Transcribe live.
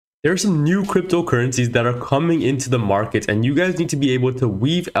There are some new cryptocurrencies that are coming into the market, and you guys need to be able to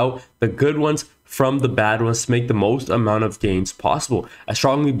weave out the good ones from the bad ones to make the most amount of gains possible. I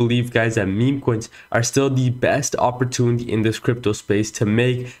strongly believe, guys, that meme coins are still the best opportunity in this crypto space to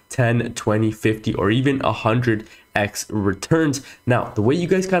make 10, 20, 50, or even 100x returns. Now, the way you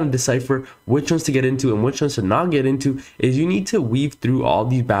guys kind of decipher which ones to get into and which ones to not get into is you need to weave through all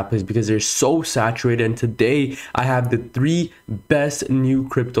these bad plays because they're so saturated. And today I have the 3 best new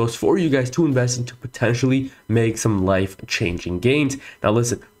cryptos for you guys to invest in to potentially make some life-changing gains. Now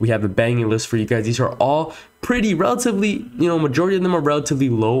listen, we have a banging list for you guys. These are all pretty relatively, majority of them are relatively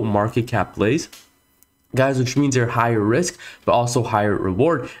low market cap plays, guys, which means they're higher risk but also higher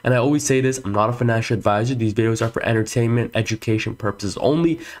reward. And I always say this, I'm not a financial advisor. These videos are for entertainment, education purposes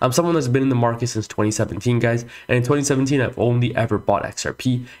only. I'm someone that's been in the market since 2017, guys, and in 2017 I've only ever bought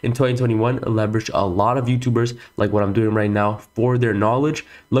XRP. In 2021 I leveraged a lot of YouTubers like what I'm doing right now for their knowledge,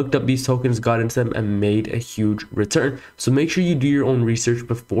 looked up these tokens, got into them, and made a huge return. So make sure you do your own research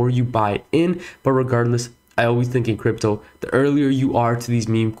before you buy in. But regardless, I always think in crypto, the earlier you are to these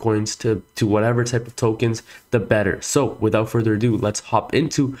meme coins, to whatever type of tokens, the better. So without further ado, let's hop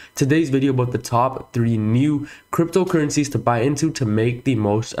into today's video about the top 3 new cryptocurrencies to buy into to make the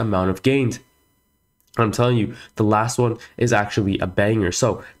most amount of gains. I'm telling you, the last one is actually a banger.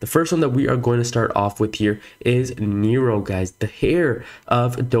 So the first one that we are going to start off with here is Nero, guys, the heir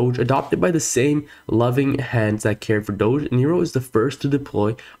of Doge, adopted by the same loving hands that cared for Doge. Nero is the first to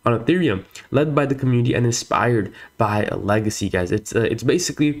deploy on Ethereum, led by the community and inspired by a legacy, guys. It's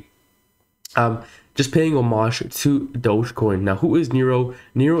basically just paying homage to Dogecoin. Now, who is Nero?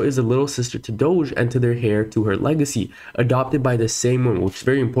 Nero is a little sister to Doge and to their heir to her legacy, adopted by the same woman, which is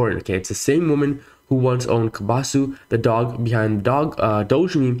very important. Okay, it's the same woman who once owned Kabasu, the dog behind the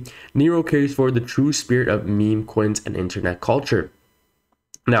Doge meme. Nero carries forward the true spirit of meme coins and internet culture.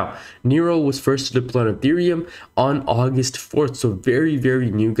 Now, Nero was first to deploy on Ethereum on August 4th, so very, very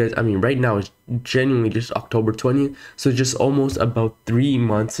new, guys. I mean, right now it's genuinely just October 20th, so just almost about 3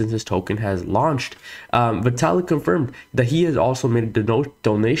 months since this token has launched. Vitalik confirmed that he has also made a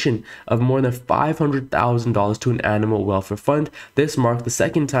donation of more than $500,000 to an animal welfare fund. This marked the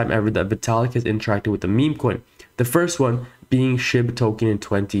second time ever that Vitalik has interacted with a meme coin, the first one being Shib token in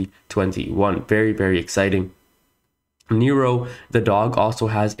 2021. Very, very exciting. Nero, the dog, also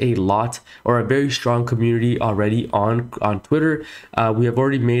has a very strong community already on Twitter. We have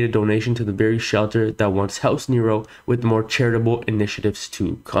already made a donation to the very shelter that once housed Nero, with more charitable initiatives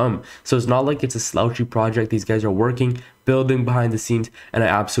to come. So it's not like it's a slouchy project. These guys are working, building behind the scenes, and I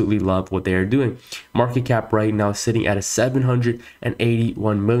absolutely love what they are doing. Market cap right now sitting at a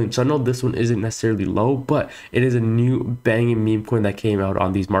 781 million. So I know this one isn't necessarily low, but it is a new banging meme coin that came out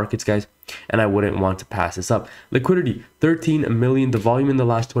on these markets, guys, and I wouldn't want to pass this up. Liquidity 13 million. The volume in the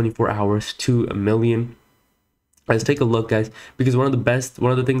last 24 hours 2 million. Let's take a look, guys, because one of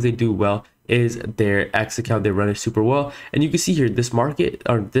the things they do well is their X account. They run it super well, and you can see here this market,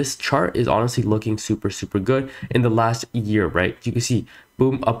 or this chart, is honestly looking super good in the last year, right? You can see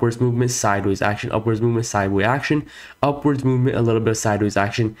boom, upwards movement, sideways action, upwards movement, sideways action, upwards movement, a little bit of sideways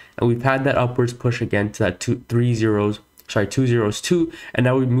action, and we've had that upwards push again to that 202, and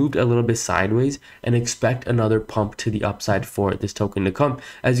now we moved a little bit sideways and expect another pump to the upside for this token to come.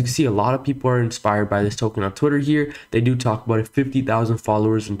 As you can see, a lot of people are inspired by this token on Twitter here. They do talk about it. 50,000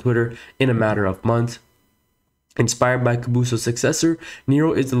 followers on Twitter in a matter of months. Inspired by Kabuso's successor,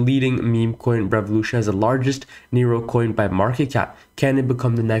 Nero is the leading meme coin revolution as the largest Nero coin by market cap. Can it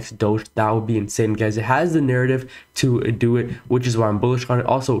become the next Doge? That would be insane, guys. It has the narrative to do it, which is why I'm bullish on it.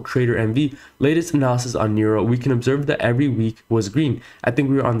 Also, Trader MV, latest analysis on Nero, we can observe that every week was green. I think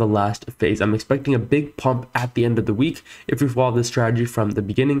we are on the last phase. I'm expecting a big pump at the end of the week. If we follow this strategy from the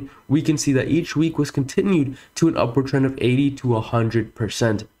beginning, we can see that each week was continued to an upward trend of 80 to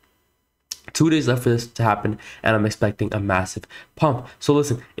 100%. 2 days left for this to happen, and I'm expecting a massive pump. So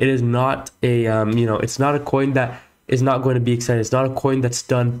listen, it is not a it's not a coin that is not going to be exciting. It's not a coin that's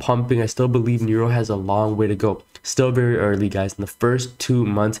done pumping. I still believe Nero has a long way to go. Still very early, guys, in the first 2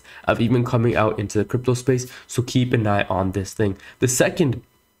 months of even coming out into the crypto space, so keep an eye on this thing. The second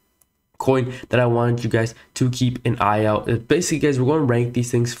coin that I wanted you guys to keep an eye out, basically, guys, we're going to rank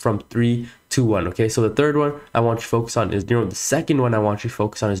these things from 3 to 1. Okay, so the third one I want you to focus on is Nero. The second one I want you to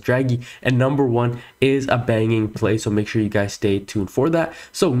focus on is Draghi, and number 1 is a banging play, so make sure you guys stay tuned for that.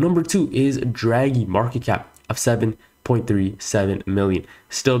 So number 2 is Draghi, market cap of 7.37 million.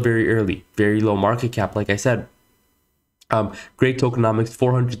 Still very early, very low market cap, like I said. Great tokenomics,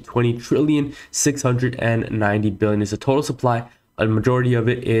 420 trillion, 690 billion is the total supply. A majority of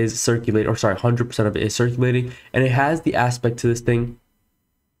it is circulating, or sorry, 100% of it is circulating, and it has the aspect to this thing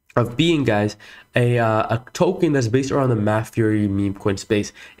of being, guys, a token that's based around the Math Fury meme coin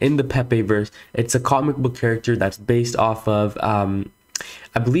space in the Pepe verse. It's a comic book character that's based off of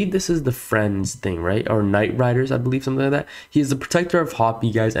I believe this is the Friends thing, right? Or Knight Riders, I believe, something like that. He is the protector of Hoppy,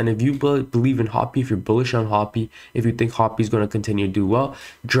 guys. And if you believe in Hoppy, if you're bullish on Hoppy, if you think Hoppy is going to continue to do well,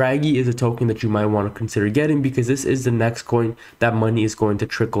 Draggy is a token that you might want to consider getting, because this is the next coin that money is going to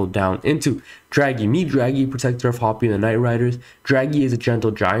trickle down into. Draggy, meet Draggy, protector of Hoppy and the Knight Riders. Draggy is a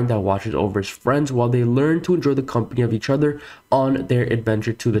gentle giant that watches over his friends while they learn to enjoy the company of each other on their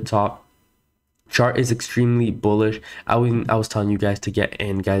adventure to the top. Chart is extremely bullish. I was telling you guys to get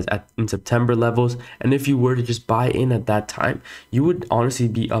in, guys, in September levels, and if you were to just buy in at that time, you would honestly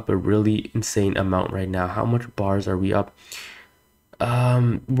be up a really insane amount right now. How much bars are we up?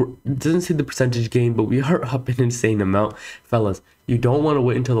 It doesn't say the percentage gain, but we are up an insane amount, fellas. You don't want to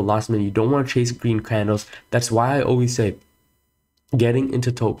wait until the last minute. You don't want to chase green candles. That's why I always say getting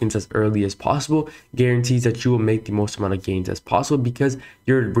into tokens as early as possible guarantees that you will make the most amount of gains as possible, because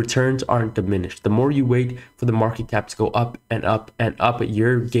your returns aren't diminished. The more you wait for the market cap to go up and up and up,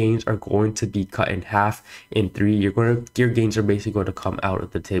 your gains are going to be cut in half, in three. Your gains are basically going to come out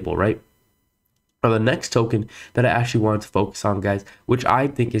of the table, right? Now, the next token that I actually wanted to focus on, guys, which I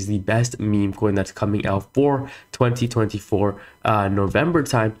think is the best meme coin that's coming out for 2024 November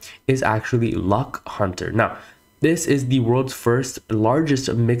time, is actually Luck Hunter. Now, this is the world's first largest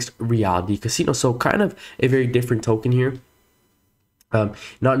mixed reality casino. So kind of a very different token here. Not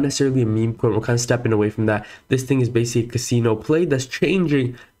necessarily a meme coin. We're kind of stepping away from that. This thing is basically a casino play that's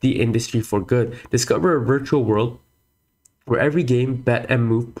changing the industry for good. Discover a virtual world where every game, bet, and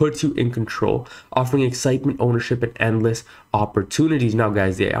move puts you in control, offering excitement, ownership, and endless opportunities. Now,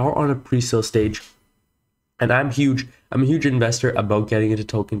 guys, they are on a pre-sale stage, and I'm a huge investor about getting into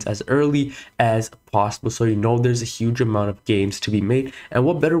tokens as early as possible. So there's a huge amount of gains to be made. And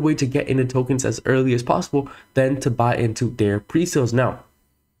what better way to get into tokens as early as possible than to buy into their pre-sales? Now,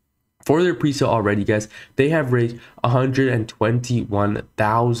 for their pre-sale already, guys, they have raised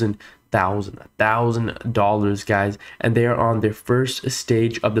 $121,000, guys, and they are on their first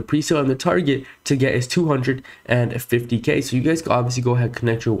stage of the pre-sale, and the target to get is 250k. So you guys can obviously go ahead,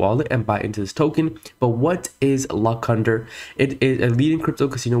 connect your wallet, and buy into this token. But what is Luck Hunter? It is a leading crypto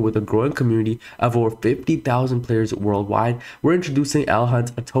casino with a growing community of over 50,000 players worldwide. We're introducing L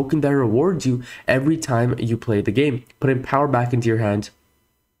Hunt, a token that rewards you every time you play the game, putting power back into your hands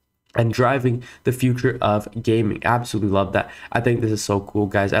and driving the future of gaming. Absolutely love that. I think this is so cool,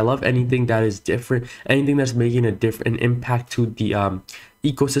 guys. I love anything that is different, anything that's making a different impact to the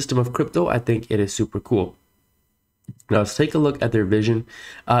ecosystem of crypto. I think it is super cool. Now let's take a look at their vision.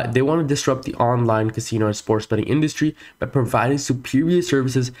 They want to disrupt the online casino and sports betting industry by providing superior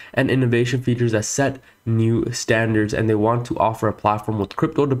services and innovation features that set new standards, and they want to offer a platform with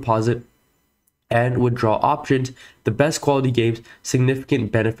crypto deposit and withdrawal options, the best quality games, significant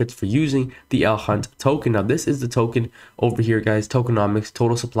benefits for using the L Hunt token. Now, this is the token over here, guys. Tokenomics,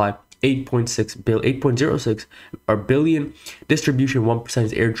 total supply 8.06 billion. Distribution 1%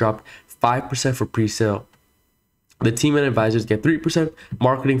 is airdropped, 5% for pre-sale. The team and advisors get 3%,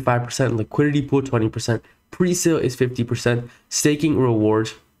 marketing 5%, liquidity pool 20%, pre-sale is 50%, staking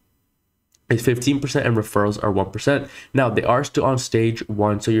rewards is 15%, and referrals are 1%. Now, they are still on stage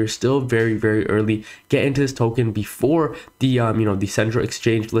 1, so you're still very, very early. Get into this token before the the central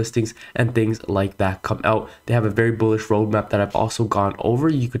exchange listings and things like that come out. They have a very bullish roadmap that I've also gone over.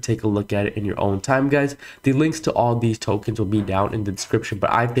 You could take a look at it in your own time, guys. The links to all these tokens will be down in the description,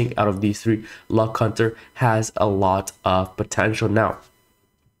 but I think out of these three, Luck Hunter has a lot of potential. Now,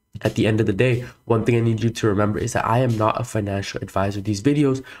 at the end of the day, one thing I need you to remember is that I am not a financial advisor. These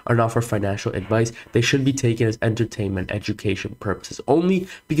videos are not for financial advice. They should be taken as entertainment, education purposes only,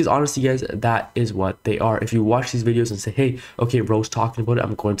 because honestly, guys, that is what they are. If you watch these videos and say, hey, okay, Rose talking about it,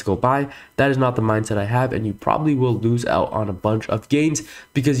 I'm going to go buy, that is not the mindset I have, and you probably will lose out on a bunch of gains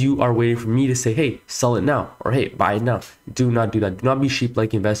because you are waiting for me to say, hey, sell it now, or hey, buy it now. Do not do that. Do not be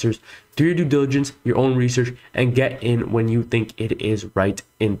sheep-like investors. Do your due diligence, your own research, and get in when you think it is right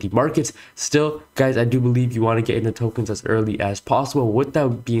in the markets. Still, guys, I do believe you want to get into tokens as early as possible. With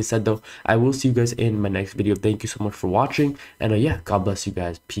that being said, though, I will see you guys in my next video. Thank you so much for watching, and yeah, God bless you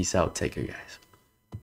guys. Peace out. Take care, guys.